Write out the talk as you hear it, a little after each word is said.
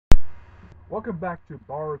Welcome back to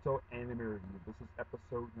Boruto Anime Review. This is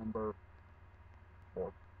episode number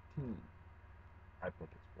 14. I think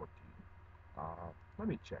it's 14. Let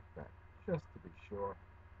me check that just to be sure.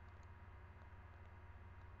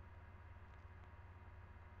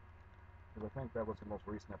 Because I think that was the most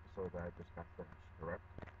recent episode that I just got finished, correct?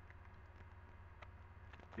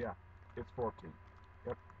 Yeah, it's 14.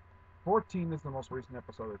 Yep. 14 is the most recent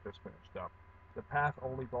episode that just finished up. The path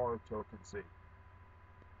only Boruto can see.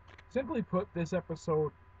 Simply put, this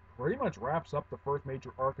episode pretty much wraps up the first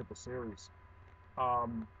major arc of the series.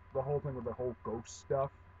 The whole thing with the whole ghost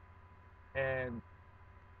stuff, and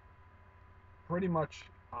pretty much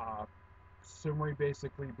Sumri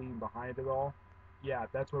basically being behind it all. Yeah,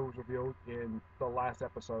 that's what was revealed in the last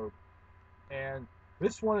episode. And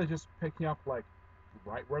this one is just picking up like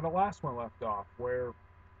right where the last one left off, where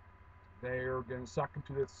they're getting sucked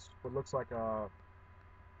into this what looks like a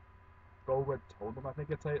Boba totem. I think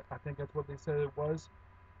that's what they said it was.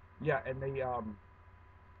 Yeah, and they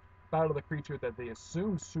battle the creature that they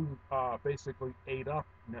assume basically ate up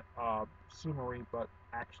Sumeri, but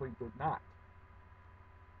actually did not.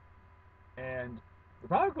 And the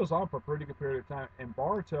battle goes on for a pretty good period of time, and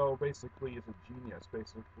Boruto basically is a genius.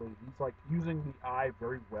 Basically, he's like using the eye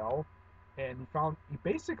very well, and he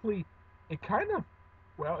basically it kind of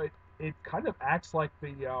well it kind of acts like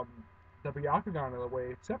the Byakugan in a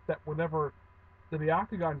way, except that whenever the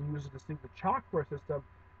Byakugan uses to see the chakra system,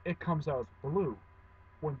 it comes out as blue.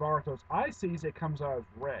 When Boruto's eye sees, it comes out as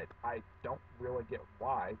red. I don't really get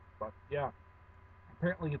why, but yeah.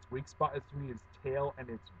 Apparently, its weak spot is between its tail and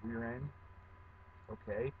its rear end.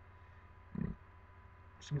 Okay,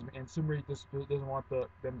 excuse me, and Sumeri just doesn't want them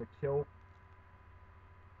to kill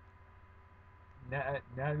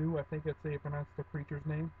Nanu, I think that's how you pronounce the creature's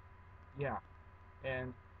name. Yeah,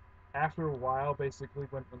 and after a while, basically,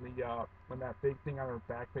 when that big thing on her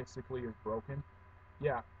back basically is broken,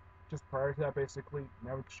 yeah, just prior to that, basically,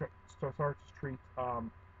 Naru starts to treat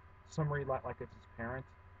Sumeri like it's his parent.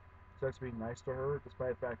 Starts being nice to her,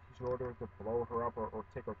 despite the fact he's ordered to blow her up or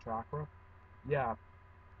take her chakra. Yeah,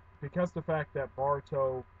 because the fact that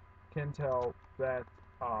Barto can tell that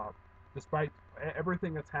despite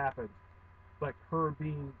everything that's happened, like her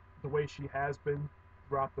being the way she has been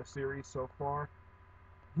throughout the series so far,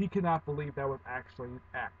 he cannot believe that was actually an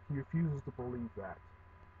act. He refuses to believe that.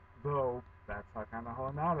 Though that's how kind of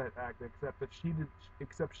how not an act,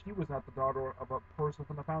 except she was not the daughter of a person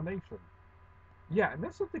from the Foundation. Yeah, and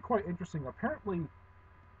this is something quite interesting. Apparently,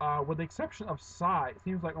 with the exception of Psy, it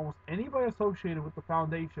seems like almost anybody associated with the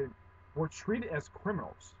Foundation were treated as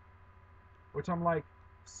criminals. Which I'm like,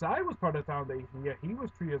 Psy was part of the Foundation, yet he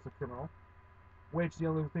was treated as a criminal. Which the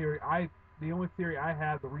only theory I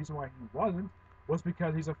had, the reason why he wasn't, was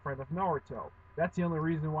because he's a friend of Naruto. That's the only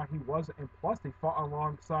reason why he wasn't. And plus, they fought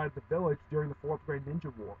alongside the village during the Fourth Grade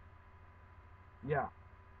Ninja War. Yeah,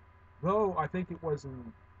 though I think it might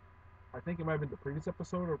have been the previous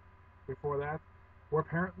episode or before that, where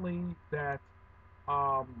apparently that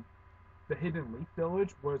um, the Hidden Leaf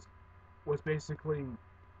Village was basically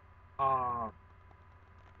uh,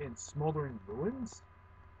 in smoldering ruins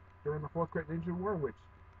during the Fourth Great Ninja War, which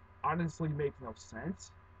honestly makes no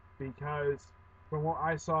sense because from what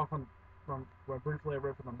I saw from what briefly I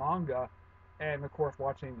read from the manga, and of course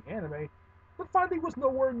watching the anime, the finding was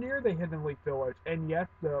nowhere near the Hidden Leaf Village, and yet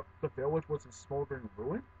the village was a smoldering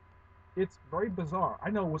ruin. It's very bizarre. I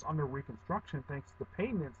know it was under reconstruction thanks to the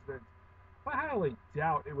pain incident, but I highly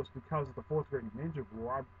doubt it was because of the Fourth Great Ninja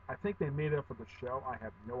War. I think they made it up for the show. I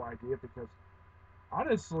have no idea because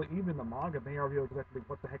honestly, even the manga, they never reveal exactly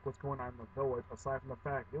what the heck was going on in the village. Aside from the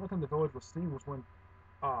fact, the only time the village was seen was when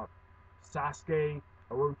uh, Sasuke,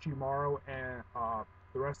 Orochimaru, and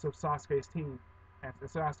the rest of Sasuke's team, and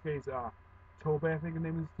Sasuke's Tobe, I think the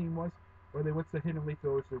name of his team was, where they went to the Hidden Leaf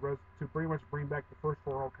Village to pretty much bring back the first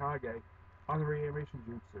four Hokage on the reanimation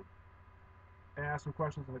jutsu, and ask some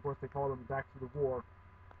questions, and of course they called them back to the war.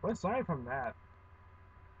 But aside from that,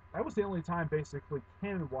 that was the only time, basically,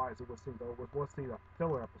 canon-wise, it was seen, though, was seen a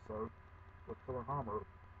filler episode with Killer Hammer.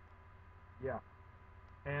 Yeah.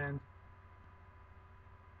 And,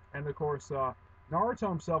 and of course, Naruto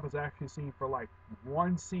himself is actually seen for, like,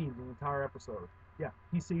 one scene the entire episode. Yeah,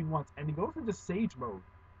 he's seen once. And he goes into Sage Mode.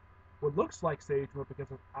 What looks like Sage Mode because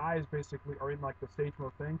his eyes, basically, are in, like, the Sage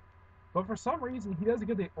Mode thing. But for some reason, he doesn't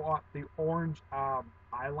get the orange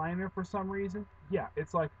eyeliner for some reason. Yeah,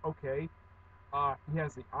 it's like, okay, he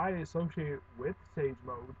has the eye associated with Sage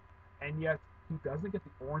Mode, and yet he doesn't get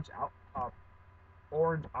the orange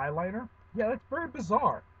eyeliner. Yeah, that's very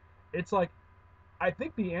bizarre. It's like I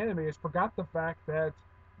think the animators forgot the fact that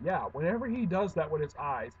yeah, whenever he does that with his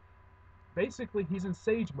eyes, basically he's in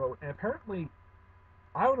Sage mode, and apparently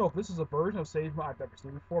I don't know if this is a version of Sage mode I've never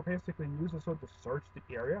seen before. Basically, uses it to search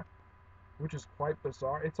the area, which is quite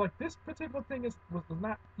bizarre. It's like this particular thing was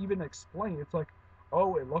not even explained. It's like,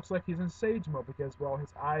 oh, it looks like he's in Sage mode because well,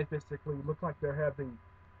 his eyes basically look like they're having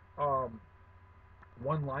um,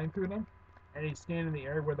 one line through them, and he's scanning the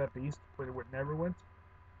area where that beast would never went.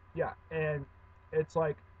 Yeah, and it's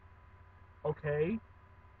like, okay,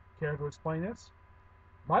 care to explain this?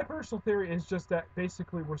 My personal theory is just that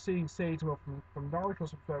basically we're seeing Sage mode from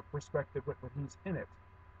Naruto's perspective when he's in it.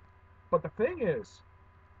 But the thing is,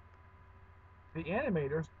 the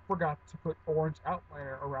animators forgot to put orange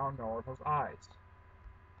outliner around Naruto's eyes.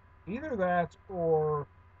 Either that, or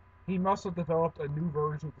he must have developed a new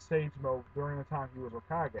version of the Sage mode during the time he was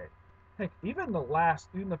Hokage. Heck, even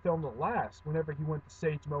the film The Last, whenever he went to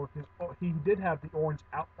Sage mode, he did have the orange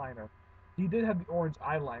outliner. He did have the orange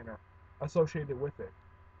eyeliner associated with it.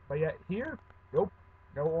 But yet here, nope,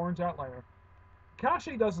 no orange outliner.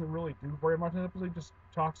 Kashi doesn't really do very much in the episode. He just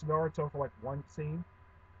talks to Naruto for like one scene,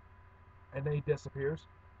 and then he disappears.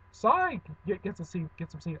 Sai gets him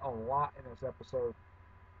seen a lot in this episode,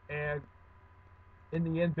 and in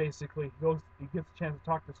the end, basically, he gets a chance to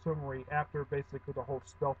talk to Sumari after basically the whole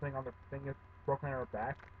spell thing on the thing is broken on her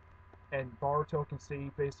back, and Boruto can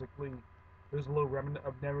see basically there's a little remnant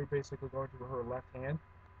of memory basically going through her left hand,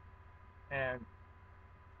 and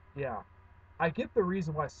yeah, I get the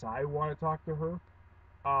reason why Sai wanted to talk to her,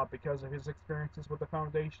 because of his experiences with the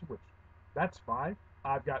Foundation, which that's fine.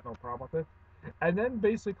 I've got no problem with it. And then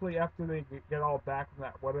basically after they get all back from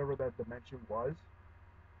that whatever that dimension was,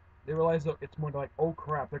 they realize that it's more like, oh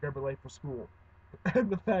crap, they're gonna be late for school, and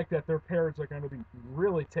the fact that their parents are gonna be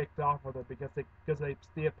really ticked off with it because they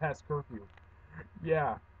stay past curfew.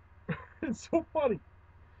 Yeah, it's so funny.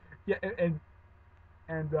 Yeah,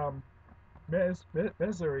 and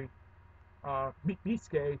Mesuri,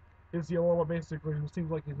 Misuke is the only one basically who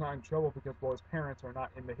seems like he's not in trouble because well his parents are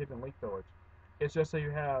not in the Hidden Lake Village. It's just that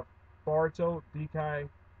you have Baruto, Dekai,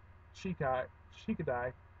 Shikai,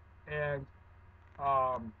 Shikadai, and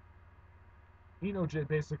um, Inojin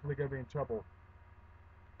basically gonna be in trouble.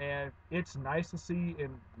 And it's nice to see in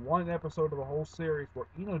one episode of the whole series where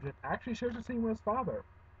Inojin actually shares a scene with his father,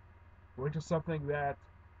 which is something that,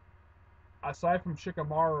 aside from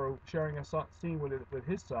Shikamaru sharing a scene with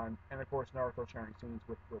his son, and of course Naruto sharing scenes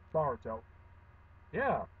with Baruto,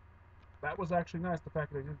 yeah, that was actually nice. The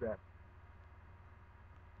fact that they did that,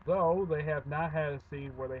 though they have not had a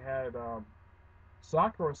scene where they had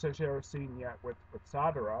Sakura share a scene yet with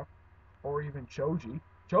Sadara or even Choji.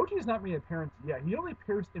 Choji has not made an appearance yet. He only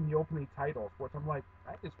appears in the opening titles, which I'm like,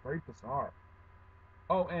 that is very bizarre.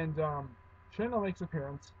 Oh, and Shino makes an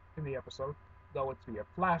appearance in the episode, though it's via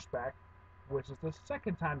flashback, which is the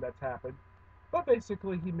second time that's happened. But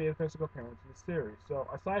basically, he made a physical appearance in the series. So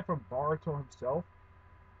aside from Baruto himself,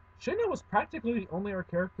 Shino was practically the only other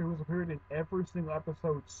character who's appeared in every single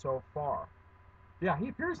episode so far. Yeah, he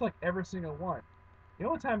appears like every single one. The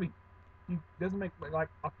only time he doesn't make like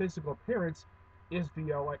a physical appearance is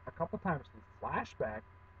via like a couple times in flashback,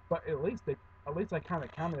 but at least I kind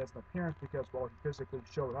of count it as an appearance because well he physically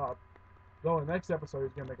showed up. Though in the next episode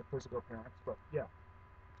he's gonna make a physical appearance, but yeah,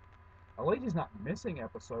 at least he's not missing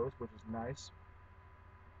episodes, which is nice.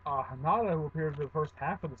 Hanada, who appeared for the first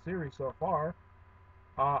half of the series so far,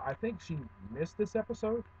 I think she missed this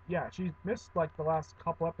episode. Yeah, she missed like the last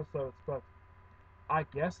couple episodes, but I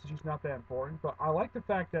guess she's not that important. But I like the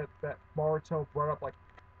fact that Boruto brought up like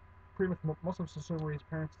pretty much most of Susuru's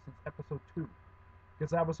appearances since episode 2,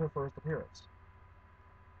 because that was her first appearance.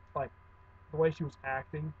 Like the way she was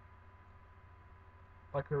acting,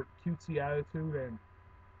 like her cutesy attitude, and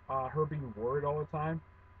her being worried all the time.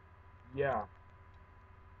 Yeah,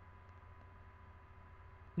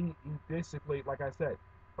 he basically, like I said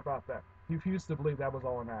about that, he refused to believe that was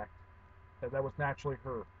all an act, that was naturally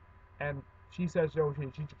her. And she says, yo,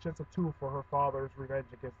 she's just a tool for her father's revenge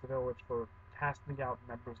against the village for casting out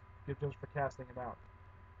members, just for casting him out.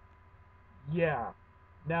 Yeah.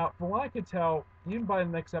 Now, from what I can tell, even by the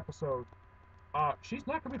next episode, she's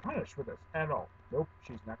not going to be punished for this at all. Nope,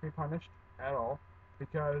 she's not going to be punished at all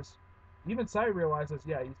because even Sai realizes,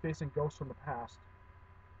 yeah, he's facing ghosts from the past,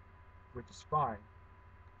 which is fine.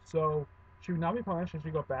 So she would not be punished and she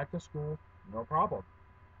go back to school, no problem.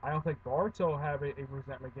 I don't think Boruto will have a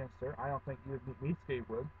resentment against her. I don't think either Mitsuke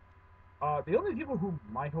would. The only people who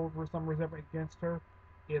might hold some resentment against her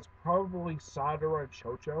is probably Sadara and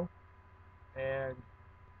Chocho, and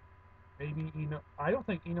maybe I don't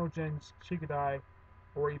think Inojin, Shikadai,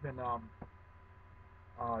 or even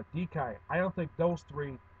Dekai. I don't think those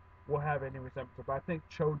three will have any resentment. But I think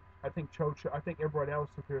everyone else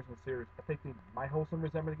who appears in the series, I think they might hold some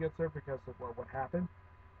resentment against her because of what happened.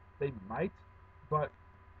 They might, but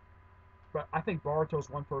I think Boruto's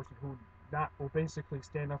one person who not will basically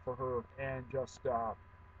stand up for her and just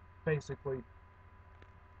basically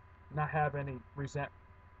not have any resent.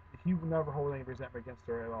 He would never hold any resentment against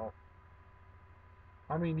her at all.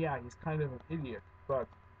 I mean, yeah, he's kind of an idiot, but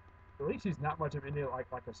at least he's not much of an idiot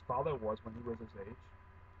like his father was when he was his age.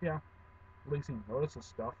 Yeah, at least he notices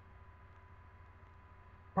stuff.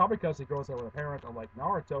 Probably because he grows up with a parent, unlike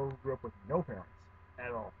Naruto, who grew up with no parents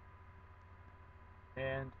at all.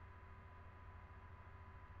 And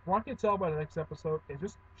from what I can tell by the next episode, it's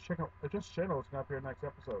just Shino's gonna appear in the next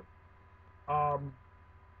episode. Um,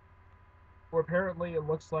 where apparently it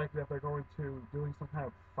looks like that they're going to doing some kind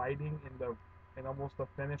of fighting in almost the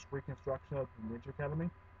finished reconstruction of the Ninja Academy.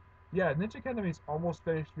 Yeah, Ninja Academy is almost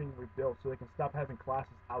finished being rebuilt, so they can stop having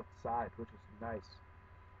classes outside, which is nice.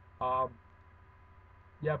 Um,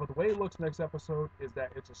 yeah, but the way it looks next episode is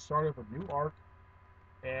that it's a start of a new arc,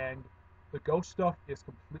 and the ghost stuff is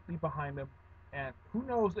completely behind them. And who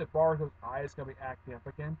knows if Baruto's eye is gonna be acting up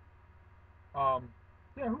again? Um,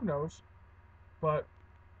 yeah, who knows? But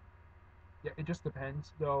yeah, it just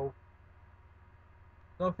depends. Though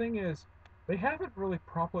the thing is, they haven't really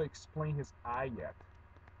properly explained his eye yet.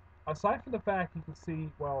 Aside from the fact he can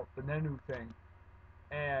see, well, the Nenu thing,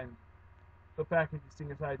 and the fact he can see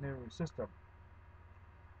inside Nenu's system.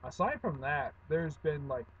 Aside from that, there's been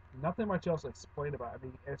like nothing much else explained about it. I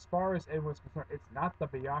mean, as far as anyone's concerned, it's not the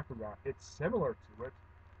Byakugan. It's similar to it.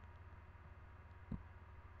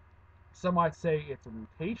 Some might say it's a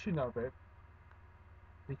mutation of it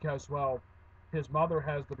because, well, his mother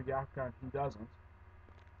has the Byakugan, he doesn't.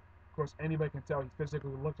 Of course, anybody can tell he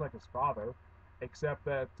physically looks like his father, except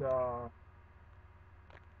that the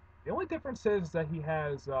only difference is that he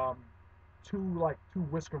has two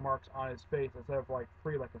whisker marks on his face instead of like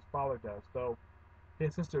three like his father does. Though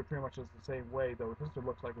his sister pretty much is the same way. Though his sister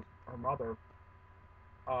looks like her mother,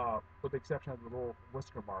 with the exception of the little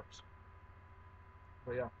whisker marks.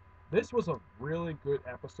 But yeah, this was a really good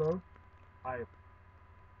episode. I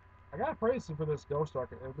I got praise for this Ghost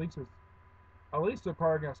Arc. At least they're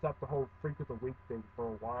probably gonna stop the whole Freak of the Week thing for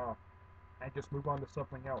a while and just move on to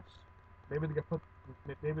something else. Maybe they put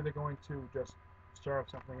maybe they're going to just start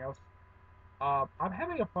something else. I'm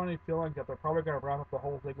having a funny feeling that they're probably gonna wrap up the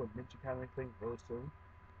whole thing with Ninja Academy thing really soon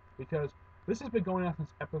because this has been going on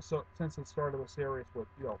since the start of the series with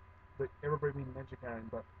everybody being Ninja Academy.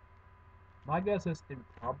 But my guess is in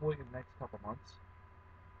probably in the next couple months.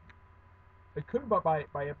 It could be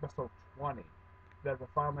by episode 20 that they'll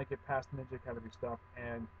finally get past Ninja Academy stuff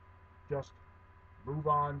and just move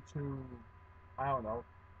on to I don't know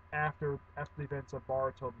after the events of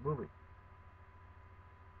Boruto the movie.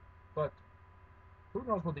 But who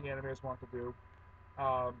knows what the animators want to do?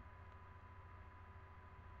 Um,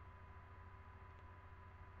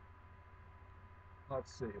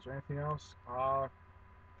 let's see. Is there anything else?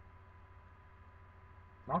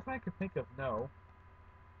 Nothing I can think of. No.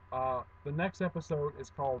 The next episode is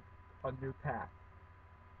called A New Path.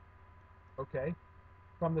 Okay.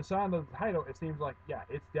 From the sound of the title, it seems like yeah,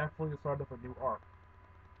 it's definitely the start of a new arc.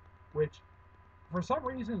 Which, for some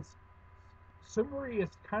reasons, Sumeri is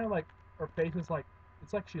kind of like her face is like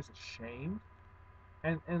it's like she's ashamed,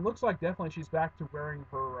 and it looks like definitely she's back to wearing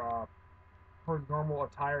her normal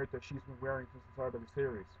attire that she's been wearing since the start of the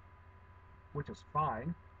series, which is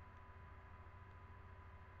fine.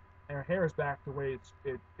 And her hair is back the way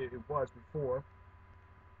it was before.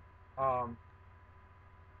 Um,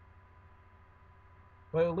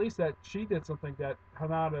 but at least that she did something that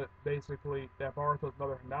that Baruto's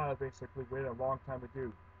mother Hanada basically waited a long time to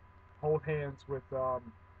do. Hold hands with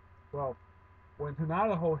well, when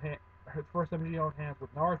Hanada her first time she held hands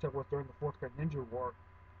with Naruto was during the Fourth Great Ninja War.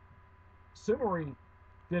 Sumeri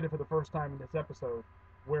did it for the first time in this episode,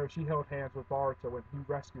 where she held hands with Boruto when he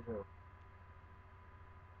rescued her.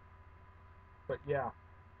 But yeah,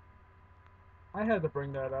 I had to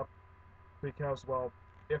bring that up because, well,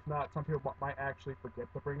 if not, some people might actually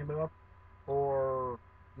forget to bring it up, or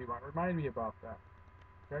you might remind me about that.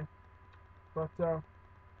 Okay, but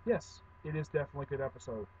yes, it is definitely a good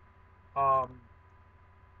episode. Um,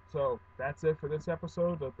 so that's it for this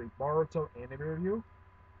episode of the Boruto anime review.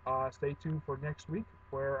 Stay tuned for next week,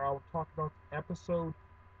 where I'll talk about episode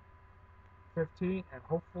 15, and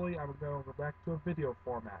hopefully I'm going to go back to a video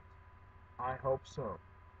format. I hope so.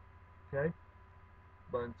 Okay?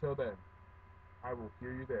 But until then, I will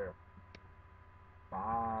hear you there.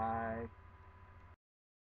 Bye.